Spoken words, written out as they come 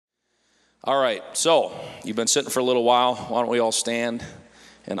All right, so you've been sitting for a little while. Why don't we all stand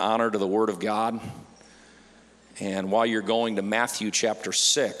in honor to the Word of God? And while you're going to Matthew chapter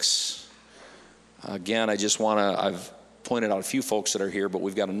 6, again, I've pointed out a few folks that are here, but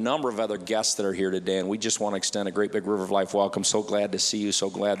we've got a number of other guests that are here today, and we just want to extend a great big River of Life welcome. So glad to see you, so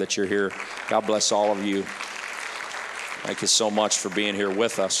glad that you're here. God bless all of you. Thank you so much for being here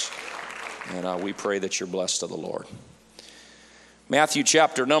with us, and we pray that you're blessed of the Lord. Matthew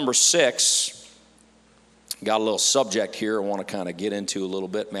chapter number 6, got a little subject here I want to kind of get into a little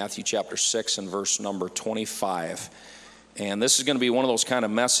bit. Matthew chapter 6 and verse number 25. And this is going to be one of those kind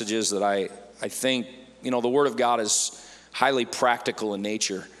of messages that I think, the Word of God is highly practical in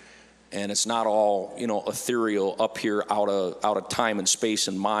nature. And it's not all, ethereal up here out of time and space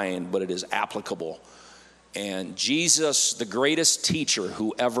and mind, but it is applicable. And Jesus, the greatest teacher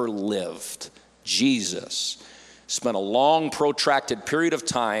who ever lived, Jesus, spent a long, protracted period of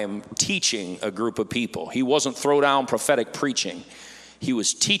time teaching a group of people. He wasn't throw-down prophetic preaching. He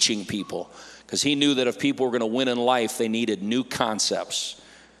was teaching people because he knew that if people were going to win in life, they needed new concepts.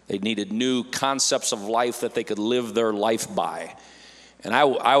 They needed new concepts of life that they could live their life by. And I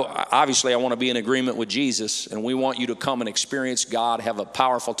obviously want to be in agreement with Jesus, and we want you to come and experience God, have a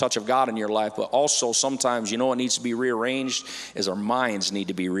powerful touch of God in your life, but also sometimes, what needs to be rearranged is our minds need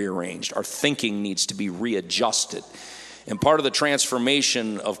to be rearranged. Our thinking needs to be readjusted. And part of the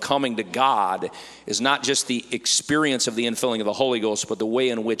transformation of coming to God is not just the experience of the infilling of the Holy Ghost, but the way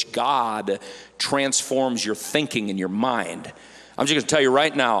in which God transforms your thinking and your mind. I'm just going to tell you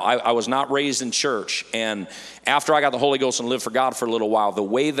right now, I was not raised in church, and after I got the Holy Ghost and lived for God for a little while, the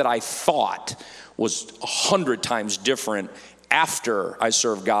way that I thought was 100 times different after I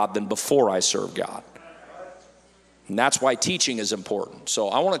served God than before I served God. And that's why teaching is important. So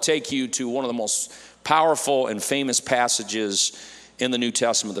I want to take you to one of the most powerful and famous passages in the New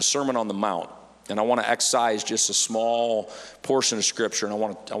Testament, the Sermon on the Mount. And I want to excise just a small portion of Scripture, and I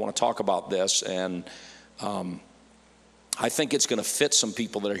want to talk about this. And I think it's going to fit some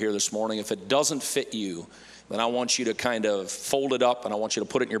people that are here this morning. If it doesn't fit you, then I want you to kind of fold it up and I want you to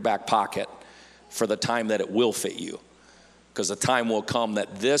put it in your back pocket for the time that it will fit you. Because the time will come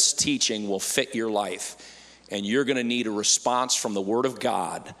that this teaching will fit your life. And you're going to need a response from the Word of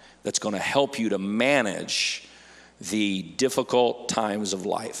God that's going to help you to manage the difficult times of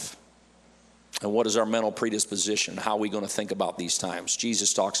life. And what is our mental predisposition? How are we going to think about these times?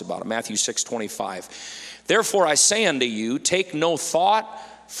 Jesus talks about it. Matthew 6:25. Therefore I say unto you, take no thought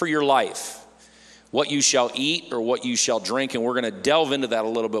for your life, what you shall eat or what you shall drink. And we're going to delve into that a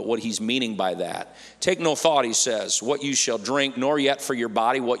little bit, what he's meaning by that. Take no thought, he says, what you shall drink, nor yet for your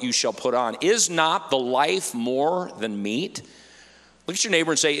body what you shall put on. Is not the life more than meat? Look at your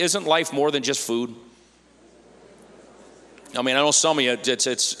neighbor and say, isn't life more than just food? I mean, I know some of you,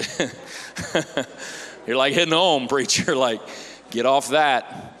 it's you're like hitting home, preacher, like, get off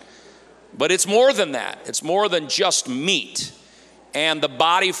that. But it's more than that. It's more than just meat. And the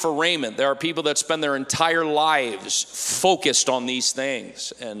body for raiment. There are people that spend their entire lives focused on these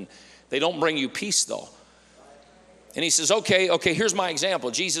things. And they don't bring you peace, though. And he says, okay, here's my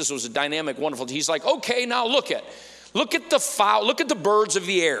example. Jesus was a dynamic, wonderful. He's like, okay, now look at the fowl, look at the birds of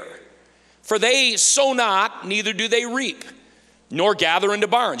the air. For they sow not, neither do they reap, nor gather into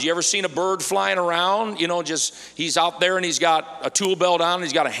barns. You ever seen a bird flying around? He's out there and he's got a tool belt on,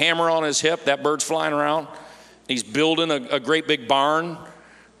 he's got a hammer on his hip, that bird's flying around. He's building a great big barn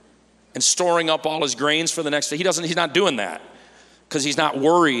and storing up all his grains for the next day. He's not doing that because he's not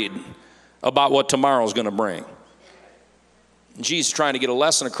worried about what tomorrow's going to bring. And Jesus is trying to get a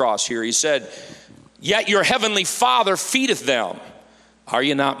lesson across here. He said, yet your heavenly Father feedeth them. Are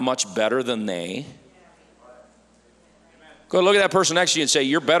you not much better than they? Go look at that person next to you and say,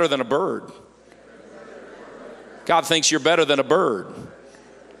 you're better than a bird. God thinks you're better than a bird.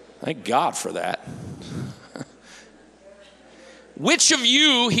 Thank God for that. Which of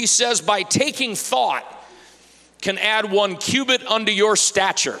you, he says, by taking thought, can add 1 cubit unto your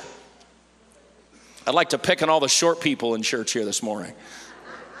stature? I'd like to pick on all the short people in church here this morning.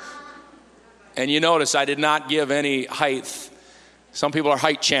 And you notice I did not give any height. Some people are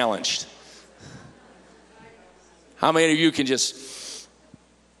height challenged. How many of you can just,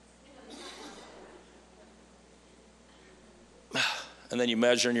 and then you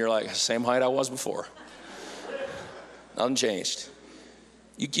measure and you're like, same height I was before. Nothing changed.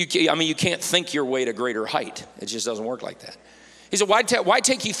 You can't think your way to greater height. It just doesn't work like that. He said, why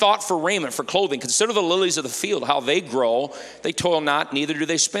take ye thought for raiment, for clothing? Consider the lilies of the field, how they grow. They toil not, neither do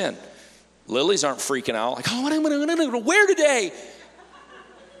they spin. Lilies aren't freaking out like, what am I going to wear today?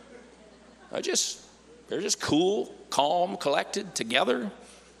 They're just cool, calm, collected, together.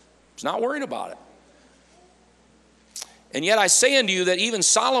 He's not worried about it. And yet I say unto you that even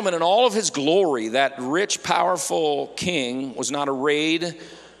Solomon in all of his glory, that rich, powerful king, was not arrayed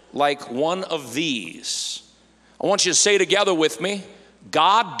like one of these. I want you to say together with me,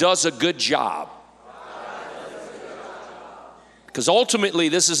 God does a good job. Because ultimately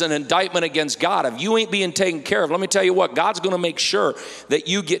this is an indictment against God. If you ain't being taken care of, let me tell you what, God's going to make sure that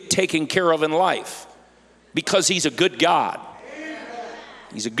you get taken care of in life. Because he's a good God.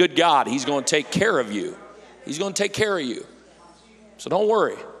 He's a good God. He's going to take care of you. He's going to take care of you. So don't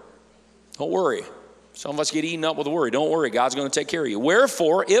worry. Don't worry. Some of us get eaten up with worry. Don't worry. God's going to take care of you.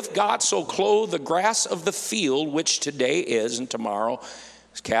 Wherefore, if God so clothe the grass of the field, which today is and tomorrow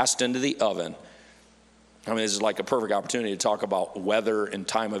is cast into the oven. I mean, this is like a perfect opportunity to talk about weather and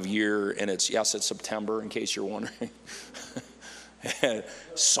time of year. And it's September, in case you're wondering.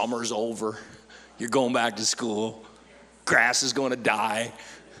 Summer's over. You're going back to school. Grass is going to die.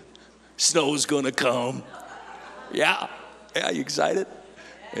 Snow's going to come. Yeah, you excited?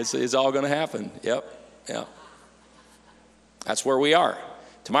 It's all going to happen. Yep. That's where we are.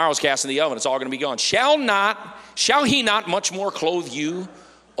 Tomorrow's cast in the oven. It's all going to be gone. Shall he not much more clothe you,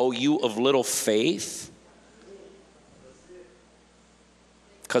 O you of little faith?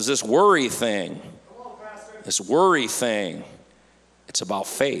 Because this worry thing, it's about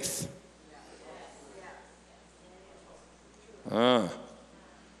faith.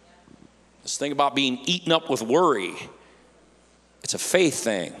 This thing about being eaten up with worry, it's a faith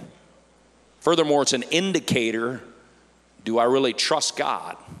thing. Furthermore, it's an indicator, do I really trust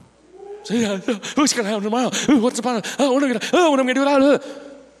God? What's going to happen tomorrow? What's about it? What am I going to do?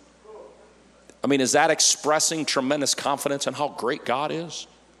 I mean, is that expressing tremendous confidence in how great God is?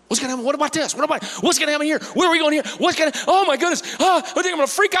 What's going to happen? What about this? What's going to happen here? Where are we going here? Oh my goodness. I think I'm going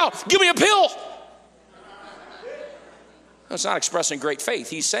to freak out. Give me a pill. It's not expressing great faith.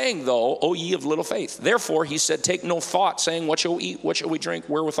 He's saying, though, O ye of little faith. Therefore, he said, take no thought, saying, what shall we eat? What shall we drink?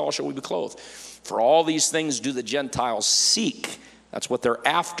 Wherewithal shall we be clothed? For all these things do the Gentiles seek. That's what they're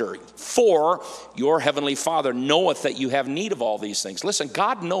after. For your heavenly Father knoweth that you have need of all these things. Listen,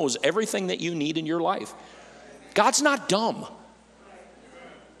 God knows everything that you need in your life. God's not dumb.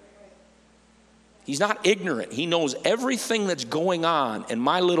 He's not ignorant. He knows everything that's going on in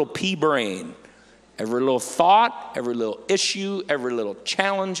my little pea brain. Every little thought, every little issue, every little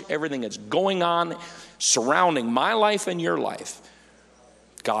challenge, everything that's going on surrounding my life and your life,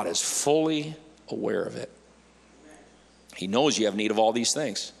 God is fully aware of it. He knows you have need of all these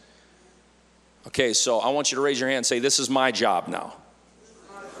things. Okay, so I want you to raise your hand and say, this is my job now.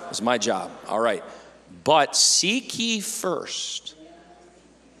 This is my job. All right. But seek ye first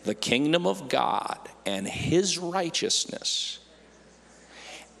the kingdom of God and his righteousness,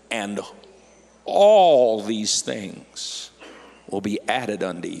 and all these things will be added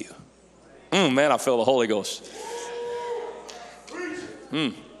unto you. Man, I feel the Holy Ghost.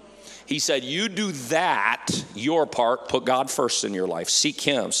 He said, you do that, your part, put God first in your life. Seek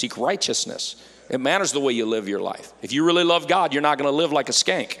him, seek righteousness. It matters the way you live your life. If you really love God, you're not going to live like a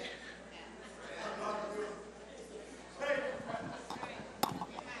skank.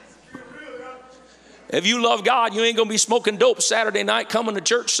 If you love God, you ain't going to be smoking dope Saturday night, coming to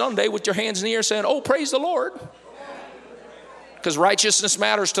church Sunday with your hands in the air saying, oh, praise the Lord. Because righteousness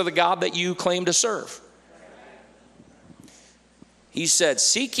matters to the God that you claim to serve. He said,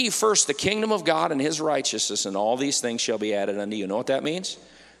 seek ye first the kingdom of God and his righteousness, and all these things shall be added unto you. You know what that means?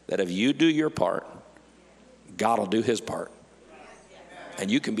 That if you do your part, God will do his part. And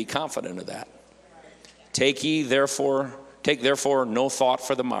you can be confident of that. Take therefore no thought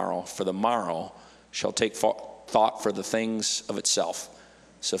for the morrow shall take thought for the things of itself.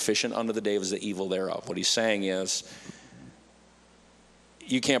 Sufficient unto the day is the evil thereof. What he's saying is,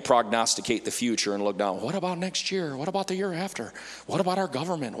 you can't prognosticate the future and look down. What about next year? What about the year after? What about our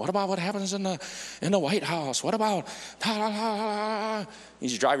government? What about what happens in the White House? What about? You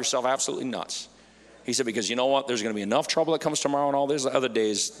just drive yourself absolutely nuts. He said, because you know what? There's going to be enough trouble that comes tomorrow and all these other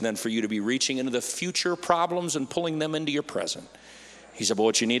days than for you to be reaching into the future problems and pulling them into your present. He said, but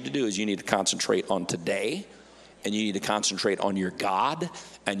what you need to do is you need to concentrate on today, and you need to concentrate on your God,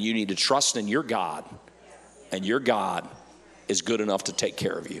 and you need to trust in your God, and your God is good enough to take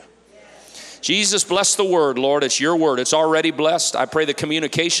care of you. Jesus, bless the word, Lord. It's your word. It's already blessed. I pray the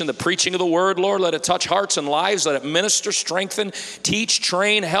communication, the preaching of the word, Lord, let it touch hearts and lives. Let it minister, strengthen, teach,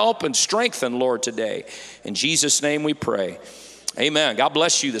 train, help, and strengthen, Lord, today. In Jesus' name we pray. Amen. God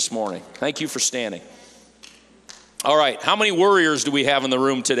bless you this morning. Thank you for standing. All right, how many warriors do we have in the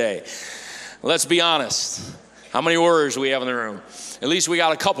room today? Let's be honest. How many warriors do we have in the room? At least we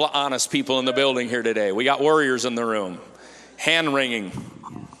got a couple of honest people in the building here today. We got warriors in the room. Hand wringing.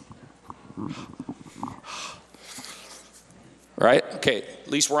 Right? Okay, at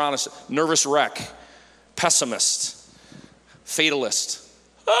least we're honest. Nervous wreck, pessimist, fatalist.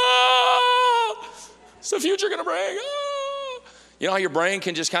 What's the future gonna bring? You know how your brain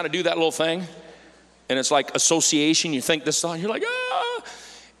can just kind of do that little thing? And it's like association. You think this thought, you're like,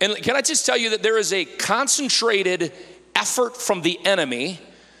 And can I just tell you that there is a concentrated effort from the enemy,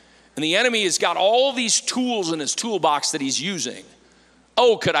 and the enemy has got all these tools in his toolbox that he's using.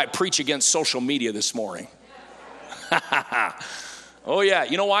 Oh, could I preach against social media this morning? Oh yeah,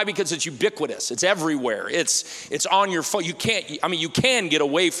 you know why? Because it's ubiquitous. It's everywhere. It's on your phone. You can get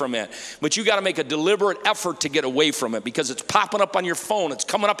away from it, but you got to make a deliberate effort to get away from it because it's popping up on your phone. It's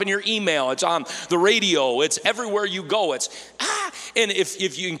coming up in your email. It's on the radio. It's everywhere you go. And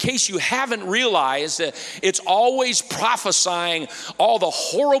if you, in case you haven't realized, it's always prophesying all the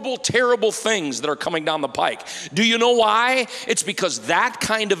horrible, terrible things that are coming down the pike. Do you know why? It's because that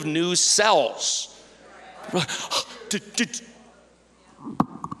kind of news sells.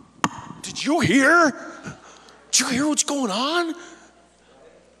 Did you hear? Did you hear what's going on?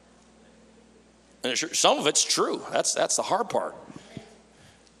 And some of it's true. That's the hard part.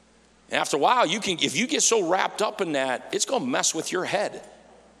 And after a while, if you get so wrapped up in that, it's going to mess with your head.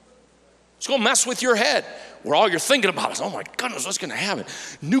 It's going to mess with your head. Where all you're thinking about is, oh my goodness, what's going to happen?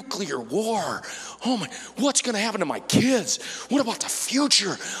 Nuclear war. Oh my, what's going to happen to my kids? What about the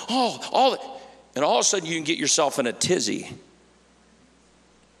future? And all of a sudden, you can get yourself in a tizzy.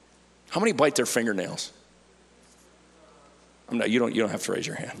 How many bite their fingernails? You don't have to raise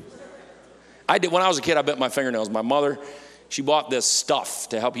your hand. I did when I was a kid. I bit my fingernails. My mother, she bought this stuff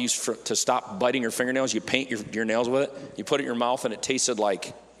to help you to stop biting your fingernails. You paint your nails with it. You put it in your mouth, and it tasted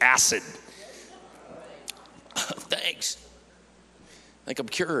like acid. Thanks. I think I'm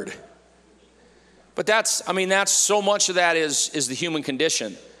cured. But that's so much of that is the human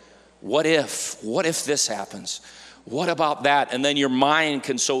condition. What if this happens? What about that? And then your mind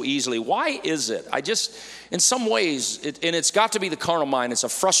can so easily. Why is it? In some ways, and it's got to be the carnal mind. It's a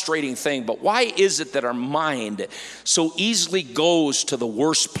frustrating thing. But why is it that our mind so easily goes to the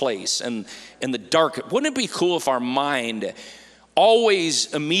worst place and in the dark? Wouldn't it be cool if our mind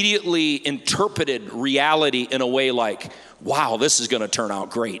always immediately interpreted reality in a way like, wow, this is going to turn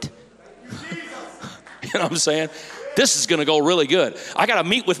out great? You know what I'm saying? This is going to go really good. I got to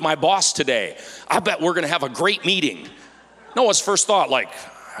meet with my boss today. I bet we're going to have a great meeting. No, his first thought, like,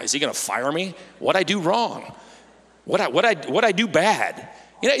 is he going to fire me? What'd I do wrong? What'd I do bad?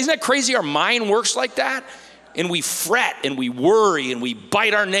 You know, isn't that crazy? Our mind works like that, and we fret and we worry and we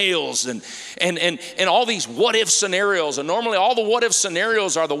bite our nails and all these what if scenarios. And normally, all the what if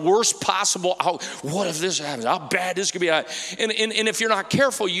scenarios are the worst possible. What if this happens? How bad this could be? And if you're not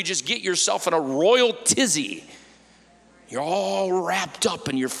careful, you just get yourself in a royal tizzy. You're all wrapped up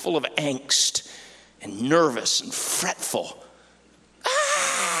and you're full of angst and nervous and fretful.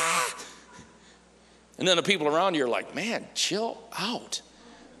 And then the people around you are like, man, chill out.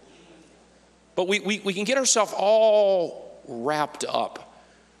 But we can get ourselves all wrapped up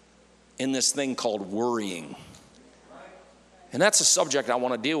in this thing called worrying. And that's a subject I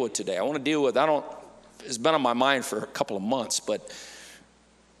want to deal with today. It's been on my mind for a couple of months, but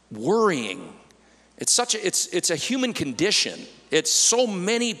worrying. It's a human condition. It's so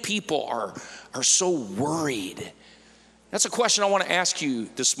many people are so worried. That's a question I want to ask you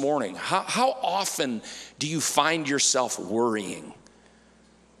this morning. How often do you find yourself worrying?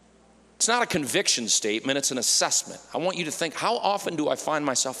 It's not a conviction statement, it's an assessment. I want you to think, how often do I find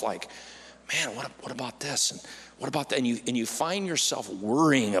myself like, man, what about this? And what about that? And you find yourself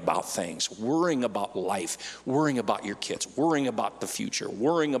worrying about things, worrying about life, worrying about your kids, worrying about the future,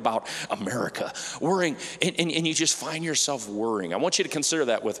 worrying about America, worrying, and you just find yourself worrying. I want you to consider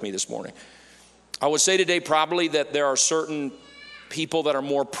that with me this morning. I would say today probably that there are certain people that are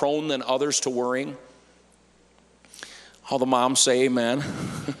more prone than others to worrying. All the moms say amen.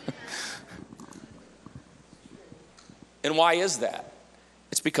 And why is that?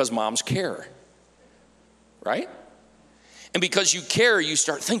 It's because moms care. Right? And because you care, you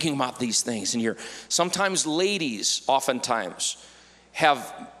start thinking about these things. And sometimes ladies oftentimes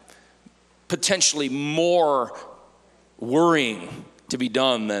have potentially more worrying to be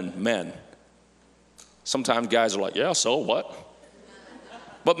done than men. Sometimes guys are like, yeah, so what?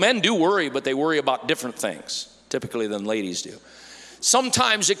 But men do worry, but they worry about different things, typically, than ladies do.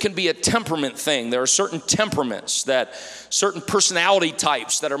 Sometimes it can be a temperament thing. There are certain temperaments, certain personality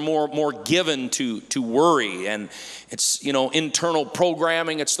types that are more given to worry. And it's, internal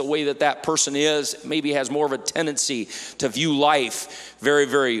programming. It's the way that person is. Maybe has more of a tendency to view life very,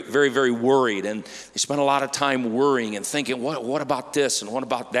 very, very, very worried. And they spend a lot of time worrying and thinking, what about this and what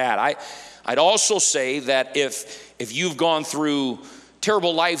about that? I'd also say that if you've gone through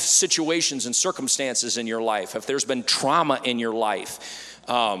terrible life situations and circumstances in your life, if there's been trauma in your life,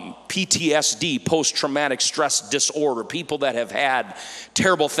 PTSD, post-traumatic stress disorder, people that have had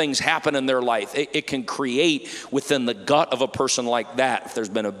terrible things happen in their life, it can create within the gut of a person like that, if there's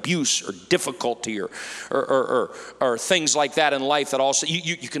been abuse or difficulty or things like that in life, that also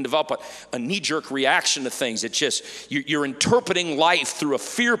you can develop a knee-jerk reaction to things. It's just you're interpreting life through a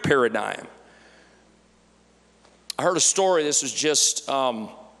fear paradigm. I heard a story. This was just, I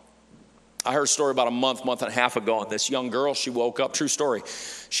heard a story about a month and a half ago. And this young girl, she woke up, true story.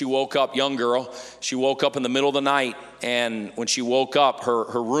 She woke up, young girl, she woke up in the middle of the night. And when she woke up,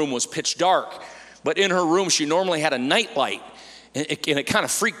 her room was pitch dark. But in her room, she normally had a night light. And it kind of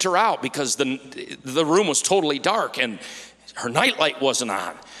freaked her out because the room was totally dark and her night light wasn't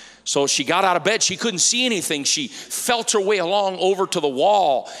on. So she got out of bed. She couldn't see anything. She felt her way along over to the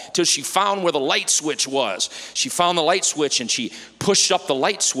wall till she found where the light switch was. She found the light switch and she pushed up the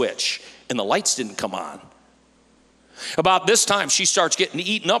light switch and the lights didn't come on. About this time, she starts getting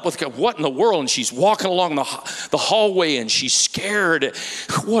eaten up with, what in the world? And she's walking along the hallway and she's scared.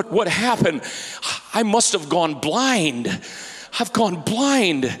 What happened? I must have gone blind. I've gone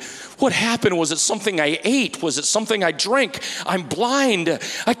blind. What happened? Was it something I ate? Was it something I drank? I'm blind.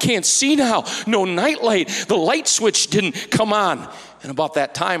 I can't see now. No nightlight. The light switch didn't come on. And about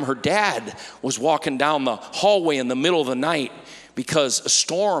that time, her dad was walking down the hallway in the middle of the night because a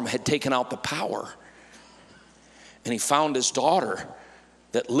storm had taken out the power. And he found his daughter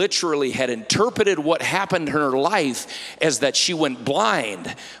that literally had interpreted what happened in her life as that she went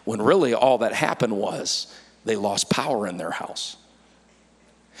blind, when really all that happened was they lost power in their house.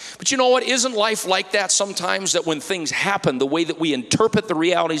 But you know what? Isn't life like that sometimes, that when things happen, the way that we interpret the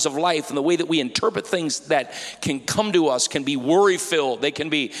realities of life and the way that we interpret things that can come to us can be worry-filled. They can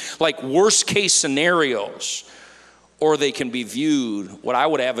be like worst-case scenarios, or they can be viewed. What I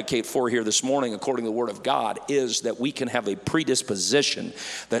would advocate for here this morning, according to the Word of God, is that we can have a predisposition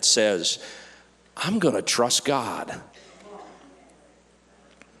that says, I'm going to trust God.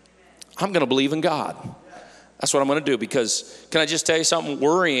 I'm going to believe in God. That's what I'm going to do, because can I just tell you something?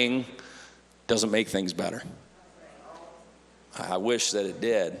 Worrying doesn't make things better. I wish that it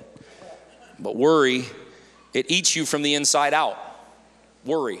did. But worry, it eats you from the inside out.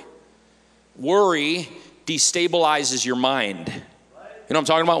 Worry destabilizes your mind. You know what I'm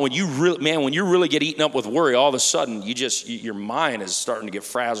talking about? When you really get eaten up with worry, all of a sudden your mind is starting to get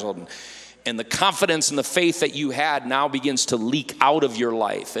frazzled, and the confidence and the faith that you had now begins to leak out of your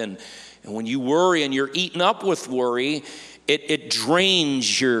life. And when you worry and you're eaten up with worry, it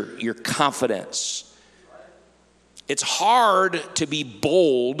drains your confidence. It's hard to be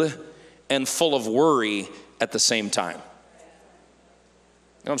bold and full of worry at the same time. You know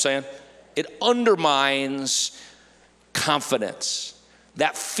what I'm saying? It undermines confidence.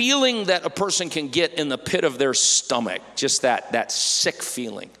 That feeling that a person can get in the pit of their stomach, just that sick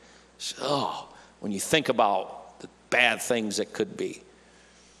feeling. When you think about the bad things that could be.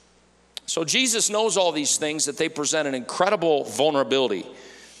 So Jesus knows all these things, that they present an incredible vulnerability.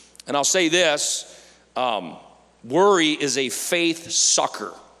 And I'll say this, worry is a faith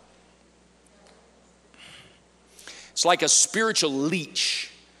sucker. It's like a spiritual leech.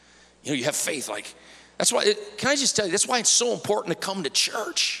 You have faith, like, that's why, can I just tell you, that's why it's so important to come to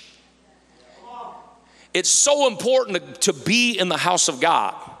church. It's so important to be in the house of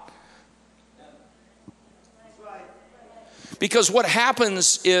God. Because what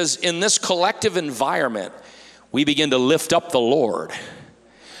happens is, in this collective environment, we begin to lift up the Lord.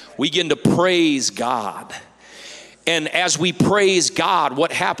 We begin to praise God. And as we praise God,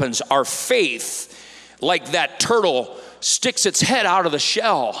 what happens? Our faith, like that turtle, sticks its head out of the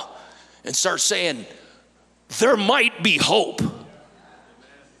shell and starts saying, there might be hope. And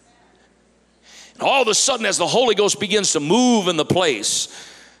all of a sudden, as the Holy Ghost begins to move in the place,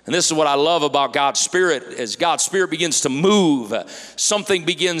 and this is what I love about God's Spirit, as God's Spirit begins to move, something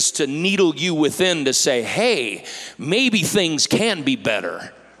begins to needle you within to say, hey, maybe things can be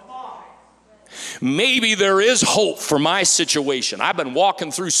better. Maybe there is hope for my situation. I've been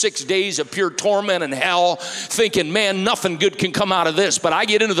walking through 6 days of pure torment and hell, thinking, man, nothing good can come out of this. But I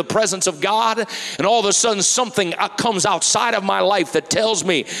get into the presence of God, and all of a sudden something comes outside of my life that tells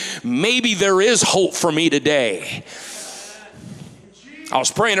me maybe there is hope for me today. I was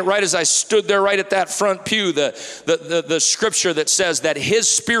praying it right as I stood there right at that front pew, the scripture that says that his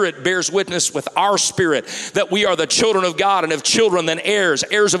spirit bears witness with our spirit, that we are the children of God, and if children, then heirs,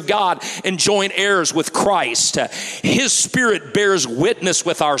 heirs of God, and joint heirs with Christ. His spirit bears witness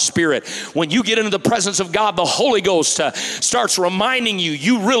with our spirit. When you get into the presence of God, the Holy Ghost starts reminding you,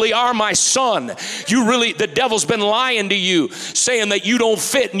 you really are my son. The devil's been lying to you, saying that you don't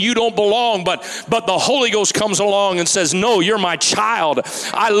fit and you don't belong, but the Holy Ghost comes along and says, no, you're my child.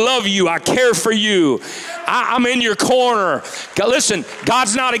 I love you. I care for you. I'm in your corner. Listen,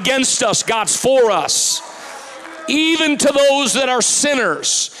 God's not against us. God's for us. Even to those that are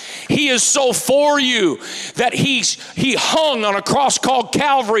sinners, he is so for you that he hung on a cross called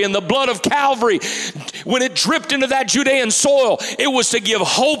Calvary, and the blood of Calvary, when it dripped into that Judean soil, it was to give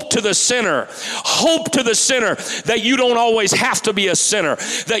hope to the sinner. Hope to the sinner that you don't always have to be a sinner,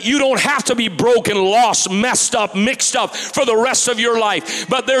 that you don't have to be broken, lost, messed up, mixed up for the rest of your life.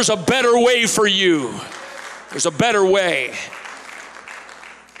 But there's a better way for you. There's a better way.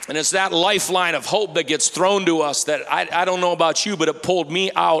 And it's that lifeline of hope that gets thrown to us that I don't know about you, but it pulled me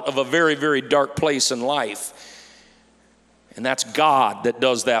out of a very, very dark place in life. And that's God that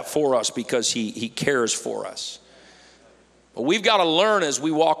does that for us because he cares for us. But we've got to learn as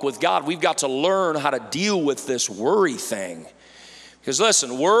we walk with God, we've got to learn how to deal with this worry thing. Because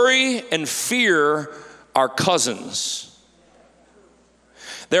listen, worry and fear are cousins.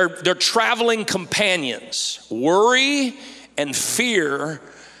 They're traveling companions. Worry and fear,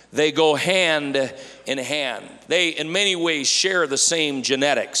 they go hand in hand. They, in many ways, share the same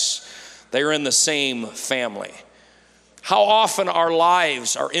genetics. They are in the same family. How often our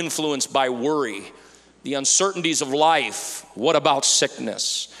lives are influenced by worry, the uncertainties of life. What about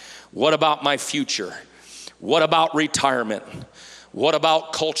sickness? What about my future? What about retirement? What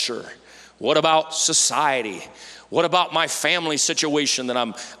about culture? What about society? What about my family situation that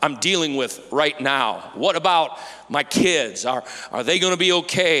I'm dealing with right now? What about my kids? Are they going to be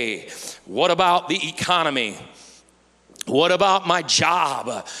okay? What about the economy? What about my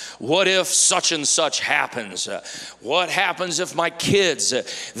job? What if such and such happens? What happens if my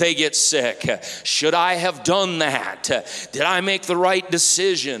kids, they get sick? Should I have done that? Did I make the right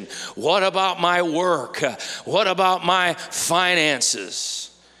decision? What about my work? What about my finances?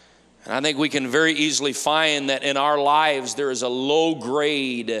 And I think we can very easily find that in our lives there is a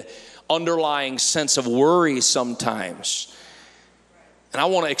low-grade underlying sense of worry sometimes. And I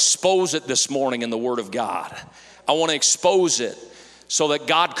want to expose it this morning in the Word of God. I want to expose it so that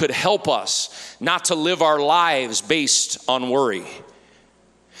God could help us not to live our lives based on worry.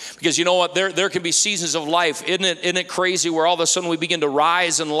 Because you know what, there can be seasons of life, isn't it crazy, where all of a sudden we begin to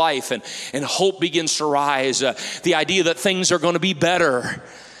rise in life and hope begins to rise. The idea that things are going to be better.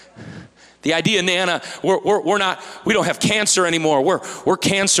 The idea, Nana, we don't have cancer anymore. We're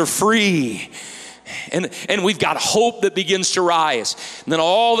cancer free. And we've got hope that begins to rise. And then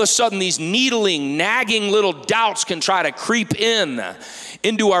all of a sudden these needling, nagging little doubts can try to creep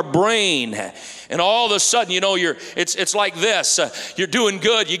into our brain. And all of a sudden, you know, it's like this. You're doing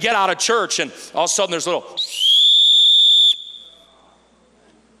good. You get out of church and all of a sudden there's little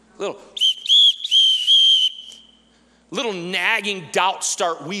nagging doubts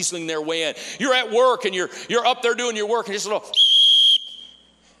start weaseling their way in. You're at work and you're up there doing your work and just a little,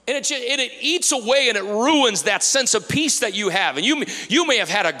 and it eats away and it ruins that sense of peace that you have. And you may have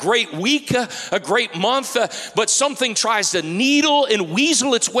had a great week, a great month, but something tries to needle and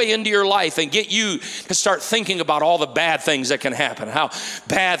weasel its way into your life and get you to start thinking about all the bad things that can happen, how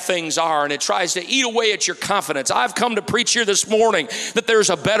bad things are, and it tries to eat away at your confidence. I've come to preach here this morning that there's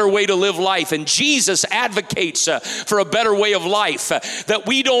a better way to live life, and Jesus advocates for a better way of life, that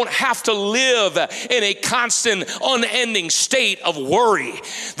we don't have to live in a constant, unending state of worry.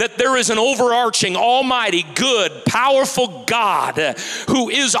 That there is an overarching, almighty, good, powerful God who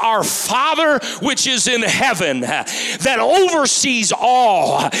is our Father which is in heaven, that oversees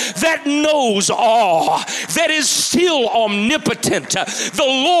all, that knows all, that is still omnipotent. The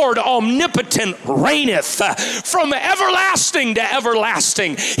Lord omnipotent reigneth from everlasting to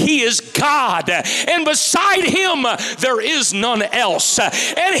everlasting. He is God, and beside him there is none else.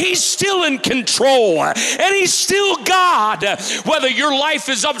 And he's still in control, and he's still God. Whether your life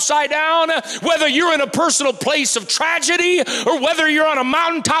is upside down, whether you're in a personal place of tragedy or whether you're on a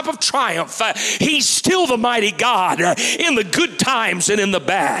mountaintop of triumph, he's still the mighty God in the good times and in the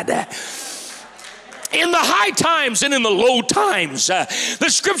bad. in the high times and in the low times. The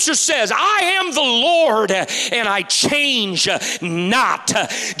scripture says, I am the Lord and I change not.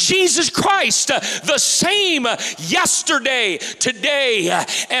 Jesus Christ, the same yesterday, today,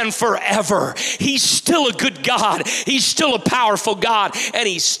 and forever. He's still a good God. He's still a powerful God, and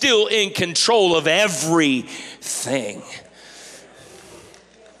he's still in control of everything.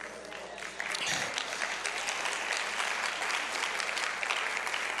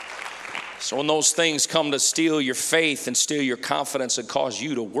 So when those things come to steal your faith and steal your confidence and cause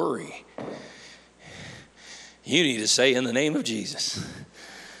you to worry, you need to say, in the name of Jesus,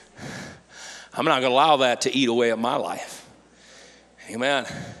 I'm not going to allow that to eat away at my life. Amen.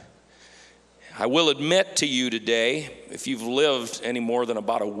 I will admit to you today, if you've lived any more than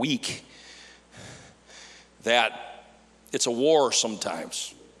about a week, that it's a war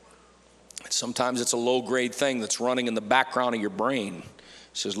sometimes. Sometimes it's a low-grade thing that's running in the background of your brain.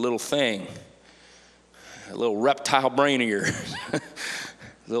 It's this little thing, a little reptile brain of yours,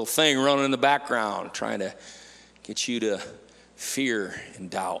 little thing running in the background trying to get you to fear and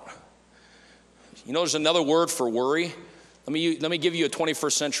doubt. You know, there's another word for worry. Let me give you a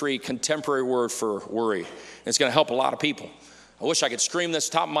 21st century contemporary word for worry. It's going to help a lot of people. I wish I could scream this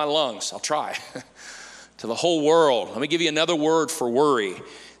top of my lungs. I'll try. To the whole world. Let me give you another word for worry.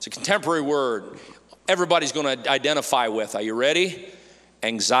 It's a contemporary word everybody's going to identify with. Are you ready?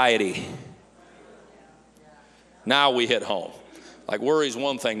 Anxiety. Now we hit home. Like worry is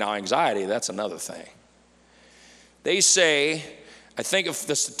one thing, now anxiety, that's another thing. They say, I think if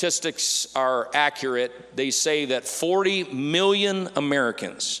the statistics are accurate, they say that 40 million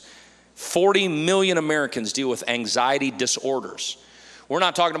Americans deal with anxiety disorders. We're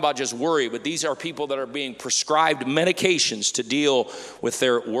not talking about just worry, but these are people that are being prescribed medications to deal with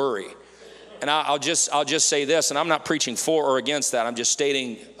their worry. And I'll just say this, and I'm not preaching for or against that. I'm just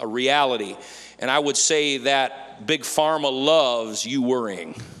stating a reality. And I would say that Big Pharma loves you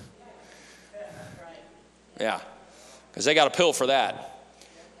worrying. Yeah, because they got a pill for that.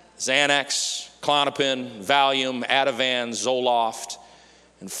 Xanax, Klonopin, Valium, Ativan, Zoloft.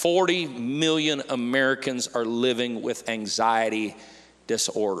 And 40 million Americans are living with anxiety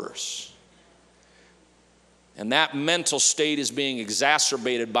disorders. And that mental state is being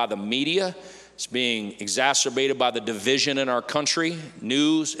exacerbated by the media. It's being exacerbated by the division in our country.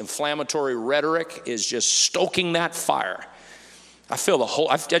 News, inflammatory rhetoric is just stoking that fire. I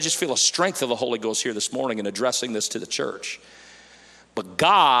just feel a strength of the Holy Ghost here this morning in addressing this to the church. But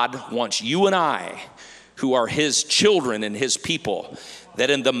God wants you and I, who are his children and his people, that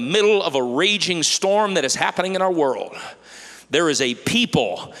in the middle of a raging storm that is happening in our world, there is a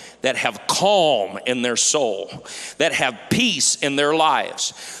people that have calm in their soul, that have peace in their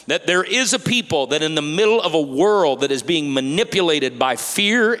lives. That there is a people that in the middle of a world that is being manipulated by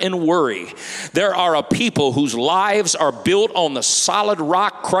fear and worry, there are a people whose lives are built on the solid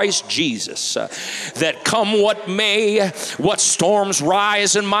rock, Christ Jesus. That come what may, what storms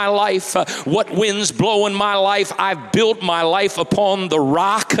rise in my life, what winds blow in my life, I've built my life upon the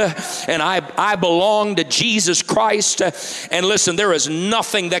rock, and I belong to Jesus Christ. And listen, there is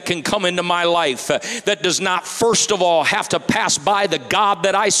nothing that can come into my life that does not first of all have to pass by the God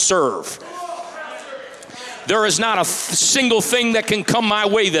that I serve. There is not a single thing that can come my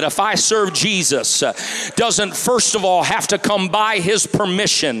way that if I serve Jesus doesn't first of all have to come by his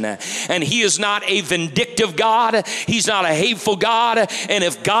permission. And he is not a vindictive God. He's not a hateful God. And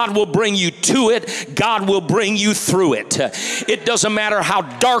if God will bring you to it, God will bring you through it. It doesn't matter how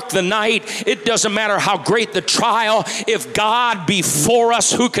dark the night. It doesn't matter how great the trial. If God be for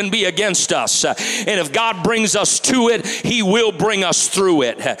us, who can be against us? And if God brings us to it, he will bring us through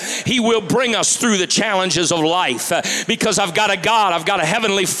it. He will bring us through the challenges of life, because I've got a God, I've got a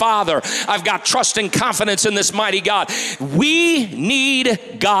heavenly Father, I've got trust and confidence in this mighty God. We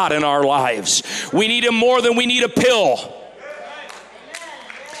need God in our lives. We need him more than we need a pill.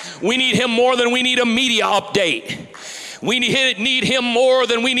 We need him more than we need a media update. We need him more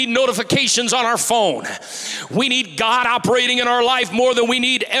than we need notifications on our phone. We need God operating in our life more than we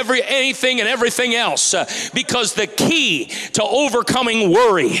need anything and everything else. Because the key to overcoming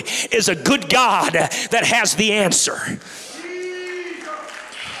worry is a good God that has the answer.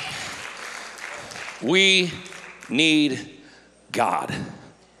 We need God.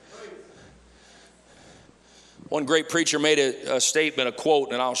 One great preacher made a statement, a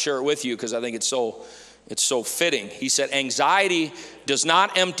quote, and I'll share it with you because I think it's so fitting. He said, anxiety does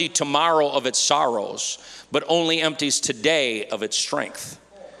not empty tomorrow of its sorrows, but only empties today of its strength.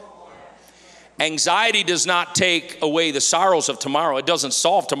 Anxiety does not take away the sorrows of tomorrow. It doesn't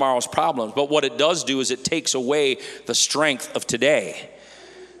solve tomorrow's problems, but what it does do is it takes away the strength of today.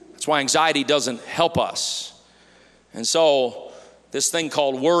 That's why anxiety doesn't help us. And so this thing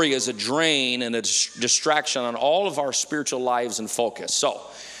called worry is a drain and a distraction on all of our spiritual lives and focus. So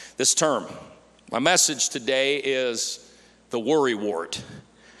this term, my message today is the worrywart.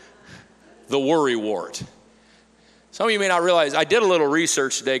 The worrywart. Some of you may not realize, I did a little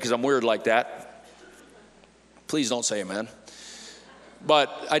research today because I'm weird like that. Please don't say amen.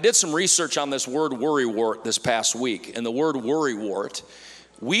 But I did some research on this word worrywart this past week. And the word worrywart,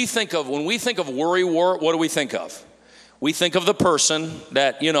 when we think of worrywart, what do we think of? We think of the person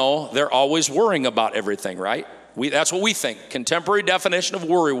that, they're always worrying about everything, right? That's what we think. Contemporary definition of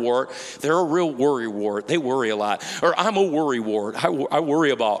worrywart, they're a real worrywart. They worry a lot. Or I'm a worrywart. I worry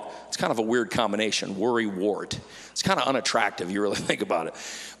about, it's kind of a weird combination, worrywart. It's kind of unattractive, you really think about it.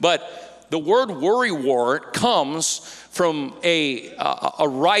 But the word worrywart comes from a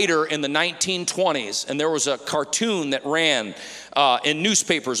writer in the 1920s, and there was a cartoon that ran in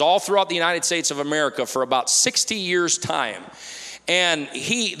newspapers all throughout the United States of America for about 60 years' time. And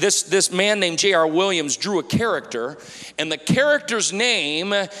this man named J.R. Williams drew a character, and the character's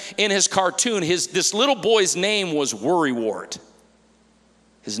name in his cartoon, this little boy's name was Worrywart.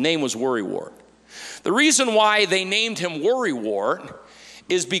 His name was Worrywart. The reason why they named him Worrywart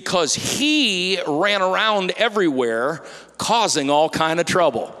is because he ran around everywhere causing all kind of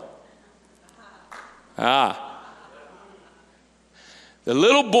trouble. The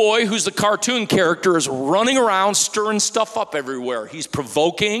little boy who's the cartoon character is running around stirring stuff up everywhere. He's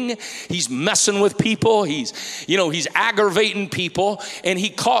provoking, he's messing with people, he's aggravating people, and he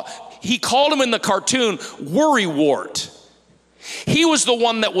called him in the cartoon Worrywart. He was the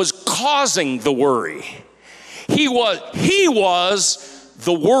one that was causing the worry. He was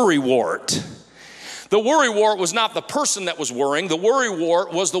the worrywart. The worrywart was not the person that was worrying. The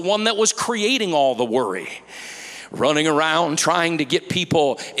worrywart was the one that was creating all the worry. Running around trying to get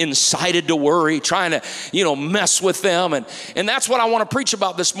people incited to worry, trying to, mess with them. And that's what I want to preach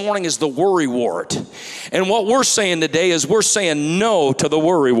about this morning is the worrywart. And what we're saying today is we're saying no to the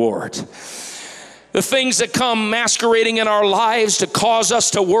worrywart. The things that come masquerading in our lives to cause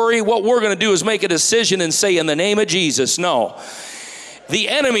us to worry, what we're going to do is make a decision and say, in the name of Jesus, no. The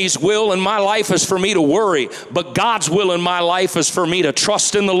enemy's will in my life is for me to worry, but God's will in my life is for me to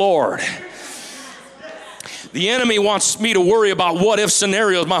trust in the Lord. The enemy wants me to worry about what-if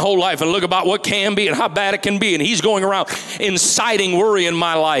scenarios my whole life and look about what can be and how bad it can be. And he's going around inciting worry in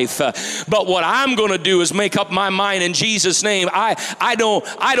my life. But what I'm going to do is make up my mind in Jesus' name. I don't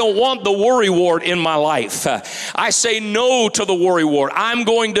want the worrywart in my life. I say no to the worrywart. I'm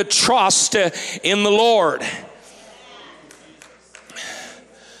going to trust in the Lord.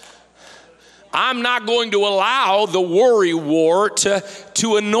 I'm not going to allow the worrywart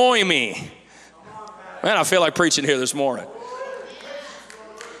to annoy me. Man, I feel like preaching here this morning.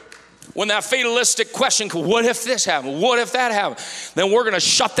 When that fatalistic question, what if this happened? What if that happened? Then we're going to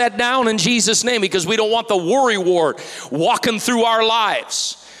shut that down in Jesus' name because we don't want the worrywart walking through our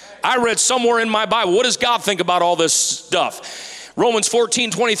lives. I read somewhere in my Bible, what does God think about all this stuff? Romans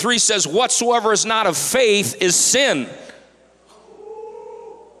 14:23 says, whatsoever is not of faith is sin.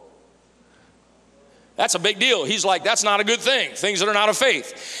 That's a big deal. He's like, that's not a good thing. Things that are not of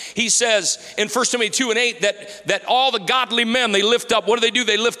faith. He says in 1 Timothy 2:8 that all the godly men, they lift up, what do?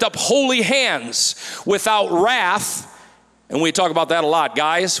 They lift up holy hands without wrath. And we talk about that a lot.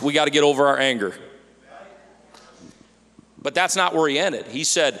 Guys, we got to get over our anger. But that's not where he ended. He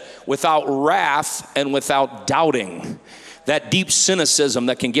said, without wrath and without doubting. That deep cynicism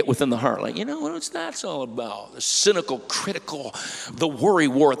that can get within the heart. Like, what's that all about? The cynical, critical, the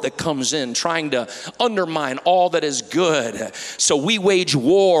worrywart that comes in trying to undermine all that is good. So we wage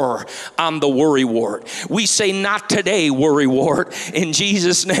war on the worrywart. We say, not today, worrywart, in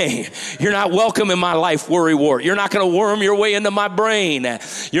Jesus' name. You're not welcome in my life, worrywart. You're not going to worm your way into my brain.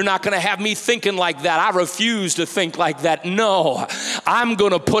 You're not going to have me thinking like that. I refuse to think like that. No, I'm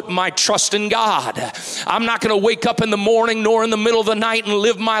going to put my trust in God. I'm not going to wake up in the morning nor in the middle of the night and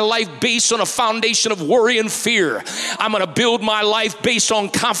live my life based on a foundation of worry and fear. I'm going to build my life based on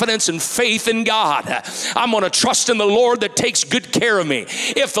confidence and faith in God. I'm going to trust in the Lord that takes good care of me.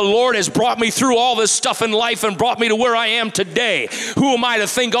 If the Lord has brought me through all this stuff in life and brought me to where I am today, who am I to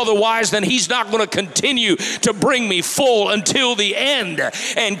think otherwise than he's not going to continue to bring me full until the end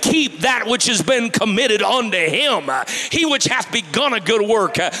and keep that which has been committed unto him. He which hath begun a good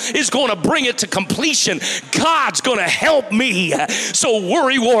work is going to bring it to completion. God's going to help me. So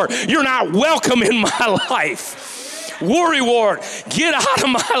worrywart, you're not welcome in my life. Worrywart, get out of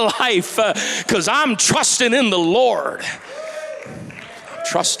my life because I'm trusting in the Lord. I'm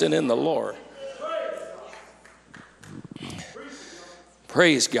trusting in the Lord.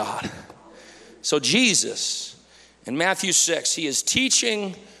 Praise God. So Jesus, in Matthew 6, he is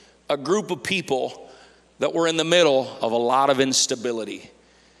teaching a group of people that were in the middle of a lot of instability.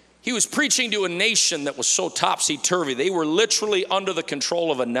 He was preaching to a nation that was so topsy-turvy. They were literally under the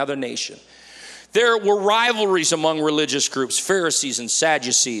control of another nation. There were rivalries among religious groups, Pharisees and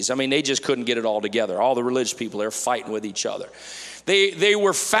Sadducees. I mean, they just couldn't get it all together. All the religious people, they were fighting with each other. They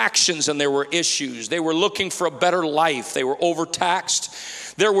were factions and there were issues. They were looking for a better life. They were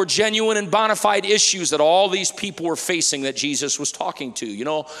overtaxed. There were genuine and bona fide issues that all these people were facing that Jesus was talking to. You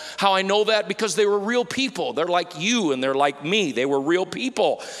know how I know that? Because they were real people. They're like you and they're like me. They were real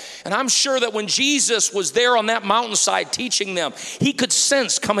people. And I'm sure that when Jesus was there on that mountainside teaching them, he could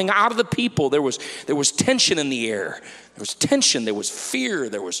sense coming out of the people, there was tension in the air. There was tension, there was fear,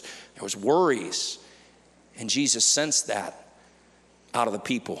 there was worries. And Jesus sensed that out of the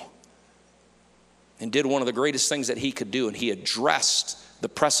people and did one of the greatest things that he could do, and he addressed the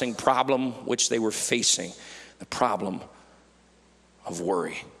pressing problem which they were facing, the problem of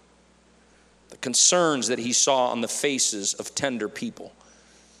worry. The concerns that he saw on the faces of tender people,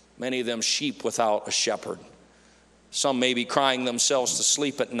 many of them sheep without a shepherd. Some may be crying themselves to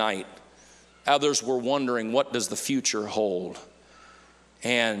sleep at night. Others were wondering, what does the future hold?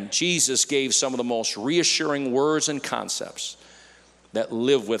 And Jesus gave some of the most reassuring words and concepts that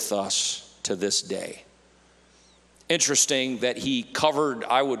live with us to this day. Interesting that he covered,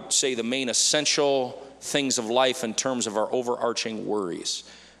 I would say, the main essential things of life in terms of our overarching worries.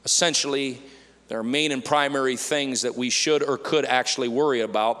 Essentially, there are main and primary things that we should or could actually worry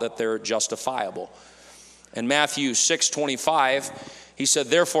about, that they're justifiable. In Matthew 6:25, he said,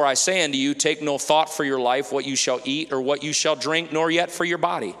 "Therefore I say unto you, take no thought for your life, what you shall eat or what you shall drink, nor yet for your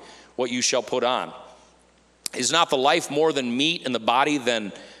body, what you shall put on. Is not the life more than meat, and the body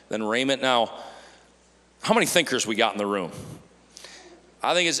than raiment?" Now, how many thinkers we got in the room?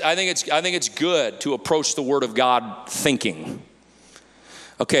 I think it's good to approach the Word of God thinking.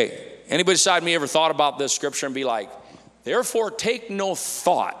 Okay, anybody beside me ever thought about this scripture and be like, "Therefore take no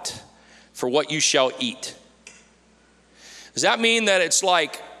thought for what you shall eat"? Does that mean that it's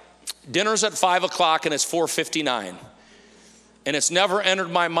like dinner's at 5 o'clock and it's 4:59, and it's never entered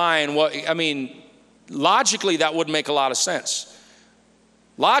my mind logically that would make a lot of sense.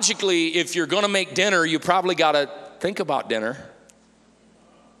 Logically, if you're going to make dinner, you probably got to think about dinner,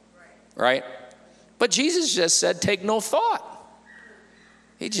 right? But Jesus just said, take no thought.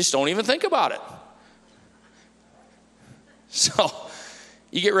 He just don't even think about it. So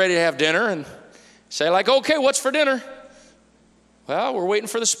you get ready to have dinner and say like, okay, what's for dinner? Well, we're waiting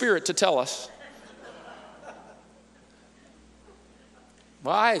for the Spirit to tell us.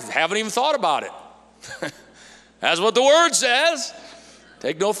 Well, I haven't even thought about it. That's what the Word says.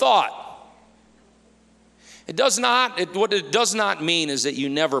 Take no thought. What it does not mean is that you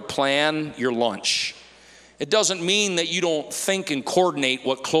never plan your lunch. It doesn't mean that you don't think and coordinate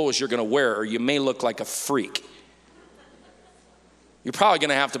what clothes you're going to wear, or you may look like a freak. You're probably going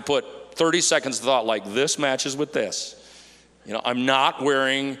to have to put 30 seconds of thought like, this matches with this. You know, I'm not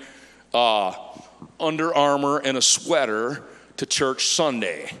wearing Under Armour and a sweater to church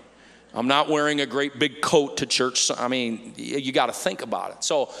Sunday. I'm not wearing a great big coat to church. I mean, you got to think about it.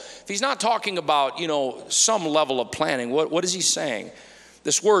 So if he's not talking about, some level of planning, what is he saying?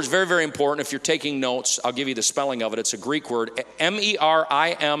 This word is very, very important. If you're taking notes, I'll give you the spelling of it. It's a Greek word,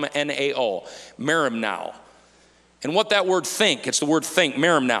 merimnao, merimnao. And what that word think, it's the word think,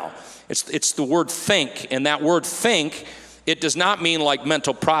 merimnao. It's the word think, and that word think, it does not mean like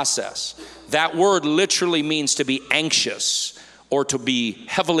mental process. That word literally means to be anxious, or to be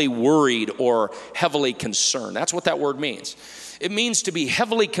heavily worried or heavily concerned. That's what that word means. It means to be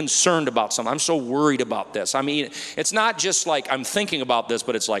heavily concerned about something. I'm so worried about this. I mean, it's not just like I'm thinking about this,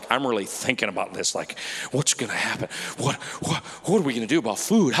 but it's like I'm really thinking about this. Like, what's going to happen? What are we going to do about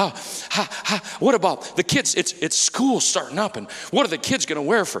food? What about the kids? It's school starting up, and what are the kids going to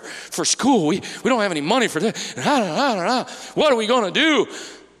wear for school? We don't have any money for that. What are we going to do?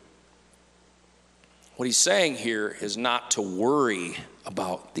 What he's saying here is not to worry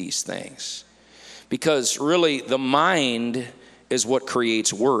about these things, because really the mind is what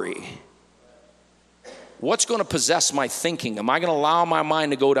creates worry. What's going to possess my thinking? Am I going to allow my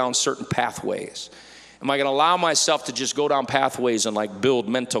mind to go down certain pathways? Am I going to allow myself to just go down pathways and like build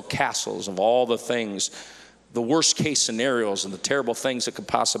mental castles of all the things, the worst case scenarios and the terrible things that could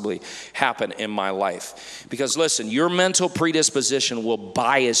possibly happen in my life? Because listen, your mental predisposition will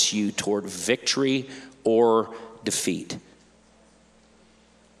bias you toward victory or defeat.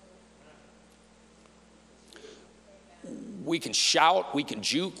 We can shout, we can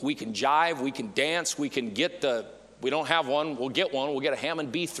juke, we can jive, we can dance, we can get the We don't have one. We'll get one. We'll get a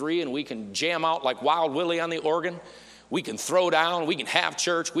Hammond B3 and we can jam out like Wild Willie on the organ. We can throw down, we can have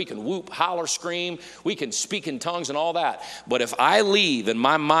church, we can whoop, holler, scream, we can speak in tongues and all that. But if I leave and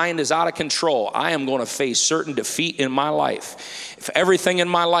my mind is out of control, I am going to face certain defeat in my life. If everything in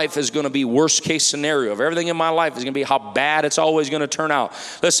my life is going to be worst case scenario, if everything in my life is going to be how bad it's always going to turn out.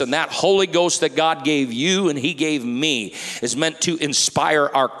 Listen, that Holy Ghost that God gave you and he gave me is meant to inspire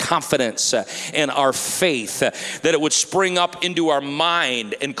our confidence and our faith, that it would spring up into our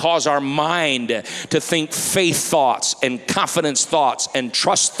mind and cause our mind to think faith thoughts and confidence thoughts and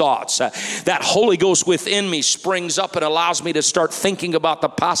trust thoughts. That Holy Ghost within me springs up and allows me to start thinking about the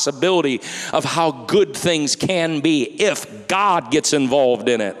possibility of how good things can be if God gets involved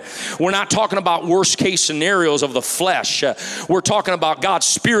in it. We're not talking about worst case scenarios of the flesh. We're talking about God's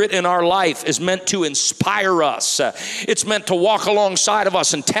Spirit in our life is meant to inspire us. It's meant to walk alongside of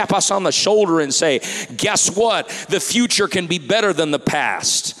us and tap us on the shoulder and say, guess what? The future can be better than the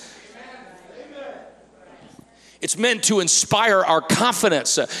past. It's meant to inspire our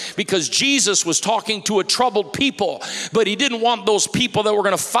confidence because Jesus was talking to a troubled people, but he didn't want those people that were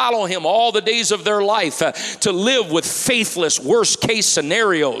going to follow him all the days of their life to live with faithless worst case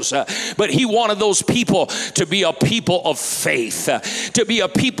scenarios. But he wanted those people to be a people of faith, to be a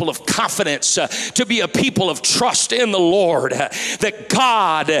people of confidence, to be a people of trust in the Lord, that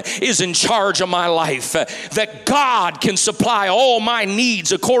God is in charge of my life, that God can supply all my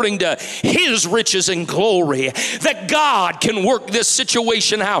needs according to his riches and glory, that God can work this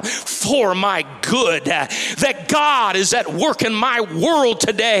situation out for my good, that God is at work in my world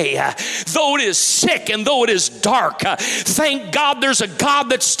today. Though it is sick and though it is dark, thank God there's a God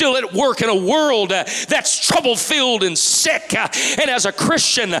that's still at work in a world that's trouble-filled and sick. And as a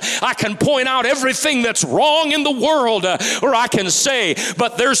Christian, I can point out everything that's wrong in the world, or I can say,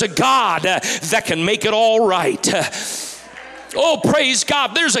 but there's a God that can make it all right. Oh, praise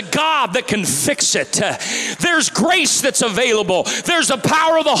God. There's a God that can fix it. There's grace that's available. There's the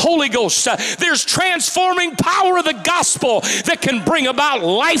power of the Holy Ghost. There's transforming power of the gospel that can bring about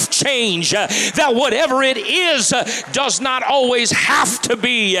life change. That whatever it is does not always have to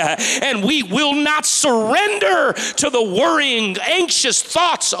be. And we will not surrender to the worrying, anxious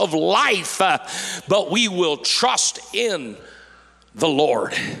thoughts of life, but we will trust in the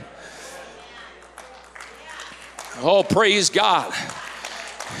Lord. Oh, praise God.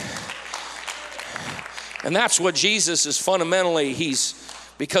 And that's what Jesus is fundamentally,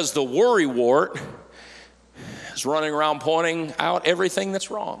 because the worrywart is running around pointing out everything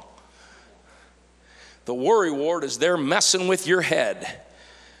that's wrong. The worrywart is there messing with your head,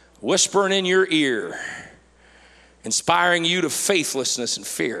 whispering in your ear, inspiring you to faithlessness and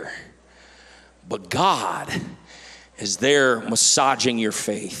fear. But God is there massaging your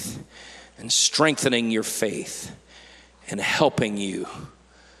faith and strengthening your faith and helping you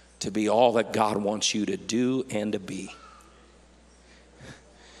to be all that God wants you to do and to be.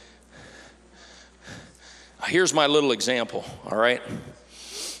 Here's my little example, all right?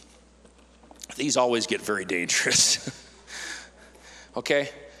 These always get very dangerous. Okay?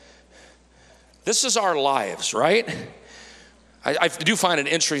 This is our lives, right? I do find it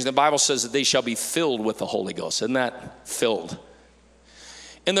interesting. The Bible says that they shall be filled with the Holy Ghost. Isn't that filled?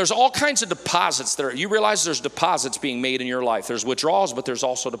 And there's all kinds of deposits there. You realize there's deposits being made in your life. There's withdrawals, but there's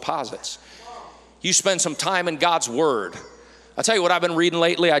also deposits. You spend some time in God's Word. I'll tell you what I've been reading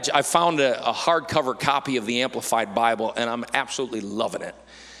lately. I found a hardcover copy of the Amplified Bible, and I'm absolutely loving it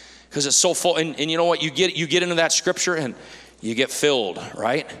because it's so full. And you know what? You get into that scripture, and you get filled,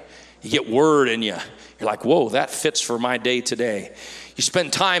 right? You get Word in you. You're like, whoa, that fits for my day today. You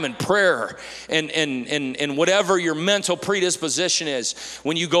spend time in prayer and whatever your mental predisposition is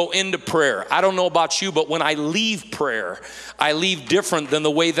when you go into prayer. I don't know about you, but when I leave prayer, I leave different than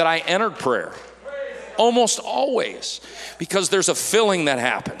the way that I entered prayer. Almost always. Because there's a filling that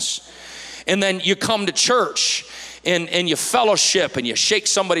happens. And then you come to church and you fellowship and you shake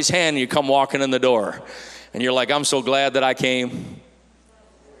somebody's hand and you come walking in the door. And you're like, I'm so glad that I came.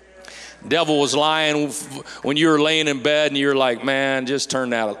 Devil was lying when you were laying in bed and you're like, man, just turn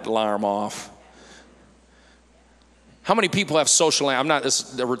that alarm off. How many people have social,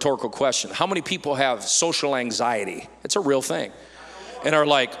 this is a rhetorical question. How many people have social anxiety? It's a real thing. And are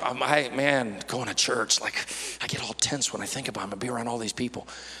like, going to church, like I get all tense when I think about it. I'm gonna be around all these people.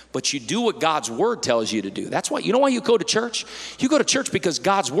 But you do what God's Word tells you to do. That's why, you know why you go to church? You go to church because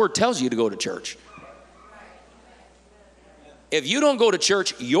God's Word tells you to go to church. If you don't go to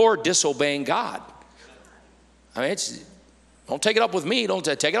church, you're disobeying God. I mean, don't take it up with me. Don't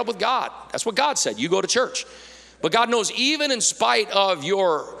take it up with God. That's what God said. You go to church. But God knows even in spite of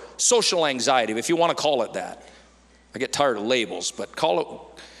your social anxiety, if you want to call it that, I get tired of labels, but call it.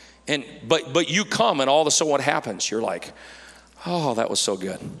 And but you come, and all of a sudden what happens? You're like, oh, that was so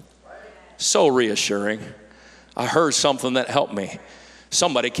good. So reassuring. I heard something that helped me.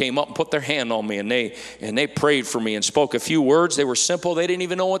 Somebody came up and put their hand on me, and they prayed for me and spoke a few words. They were simple. They didn't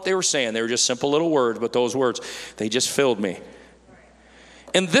even know what they were saying. They were just simple little words, but those words, they just filled me.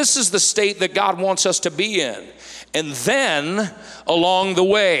 And this is the state that God wants us to be in. And then along the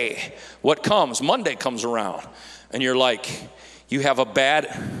way, what comes? Monday comes around, and you're like,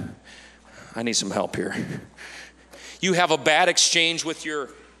 I need some help here. You have a bad exchange with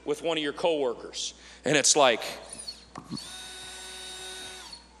one of your coworkers, and it's like,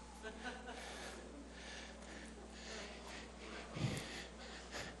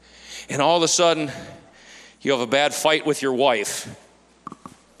 and all of a sudden, you have a bad fight with your wife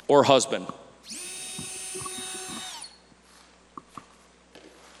or husband.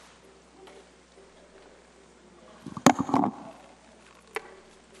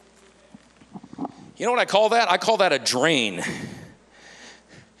 You know what I call that? I call that a drain.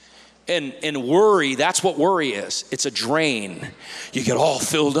 And worry, that's what worry is. It's a drain. You get all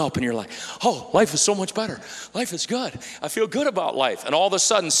filled up and you're like, oh, life is so much better. Life is good. I feel good about life. And all of a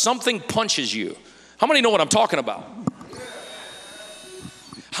sudden, something punches you. How many know what I'm talking about?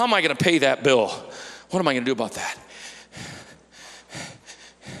 How am I going to pay that bill? What am I going to do about that?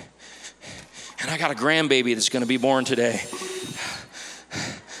 And I got a grandbaby that's going to be born today.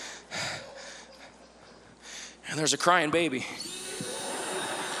 And there's a crying baby.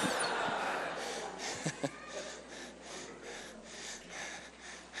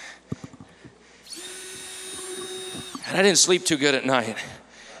 And I didn't sleep too good at night.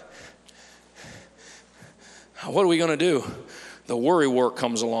 What are we going to do? The worrywart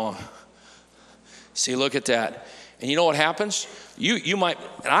comes along. See, look at that. And you know what happens? You might,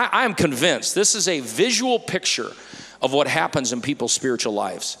 and I'm convinced this is a visual picture of what happens in people's spiritual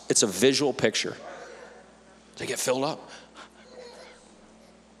lives. It's a visual picture. They get filled up.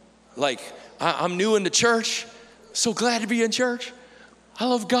 Like, I'm new into church. So glad to be in church. I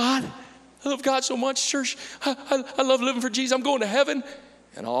love God. I love God so much, church. I love living for Jesus. I'm going to heaven.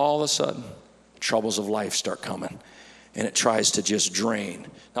 And all of a sudden, troubles of life start coming. And it tries to just drain.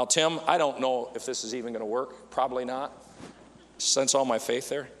 Now, Tim, I don't know if this is even going to work. Probably not. Sense all my faith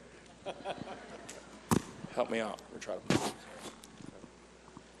there. Help me out. We'll try to.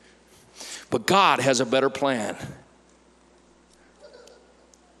 But God has a better plan.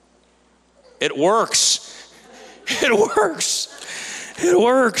 It works. It works. It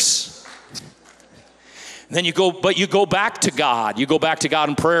works. Then you go back to God. You go back to God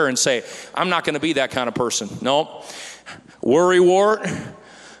in prayer and say, I'm not going to be that kind of person. No. Worrywart.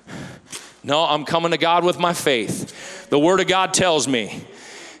 No, I'm coming to God with my faith. The Word of God tells me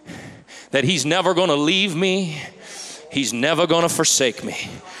that He's never going to leave me. He's never going to forsake me.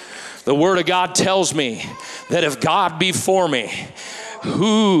 The Word of God tells me that if God be for me,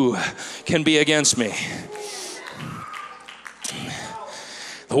 who can be against me?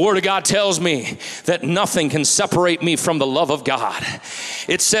 The Word of God tells me that nothing can separate me from the love of God.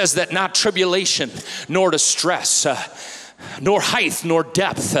 It says that not tribulation, nor distress, nor height, nor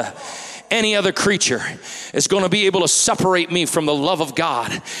depth, any other creature is going to be able to separate me from the love of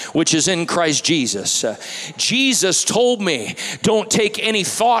God, which is in Christ Jesus. Jesus told me, don't take any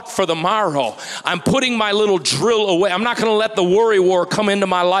thought for the morrow. I'm putting my little drill away. I'm not going to let the worrywart come into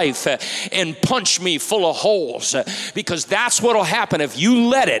my life and punch me full of holes, because that's what will happen if you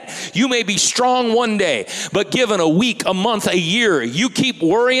let it. You may be strong one day, but given a week, a month, a year, you keep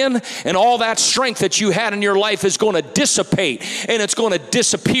worrying, and all that strength that you had in your life is going to dissipate, and it's going to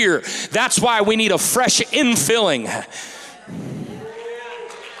disappear. That's why we need a fresh infilling.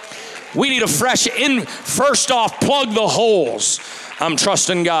 We need a fresh first off, plug the holes. I'm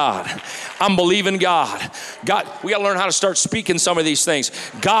trusting God. I'm believing God. God, we got to learn how to start speaking some of these things.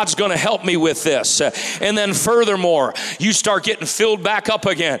 God's going to help me with this. And then furthermore, you start getting filled back up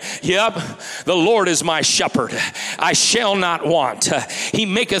again. Yep, the Lord is my shepherd. I shall not want. He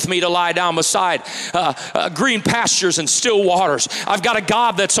maketh me to lie down beside green pastures and still waters. I've got a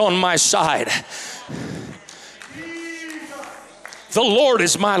God that's on my side. The Lord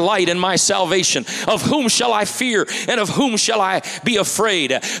is my light and my salvation. Of whom shall I fear, and of whom shall I be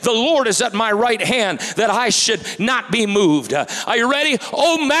afraid? The Lord is at my right hand, that I should not be moved. Are you ready?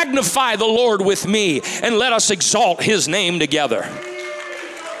 Oh, magnify the Lord with me, and let us exalt His name together.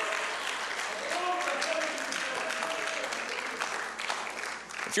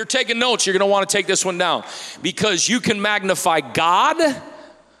 If you're taking notes, you're going to want to take this one down, because you can magnify God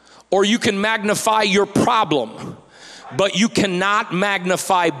or you can magnify your problem, but you cannot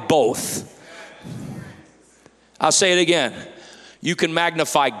magnify both. I'll say it again. You can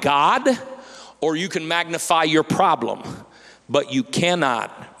magnify God or you can magnify your problem, but you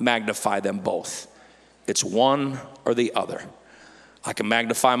cannot magnify them both. It's one or the other. I can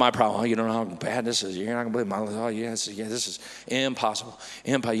magnify my problem. Oh, you don't know how bad this is. You're not going to believe my life. Oh, yes, this is impossible.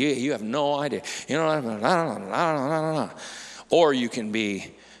 You have no idea. You know, or you can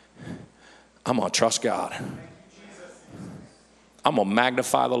be, I'm going to trust God. I'm going to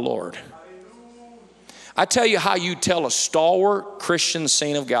magnify the Lord. I tell you how you tell a stalwart Christian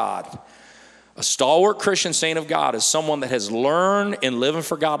saint of God. A stalwart Christian saint of God is someone that has learned in living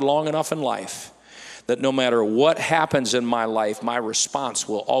for God long enough in life that no matter what happens in my life, my response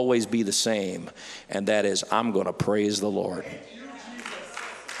will always be the same. And that is, I'm going to praise the Lord.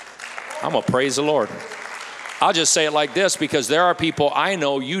 I'm going to praise the Lord. I'll just say it like this, because there are people I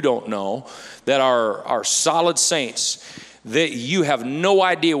know you don't know that are solid saints that you have no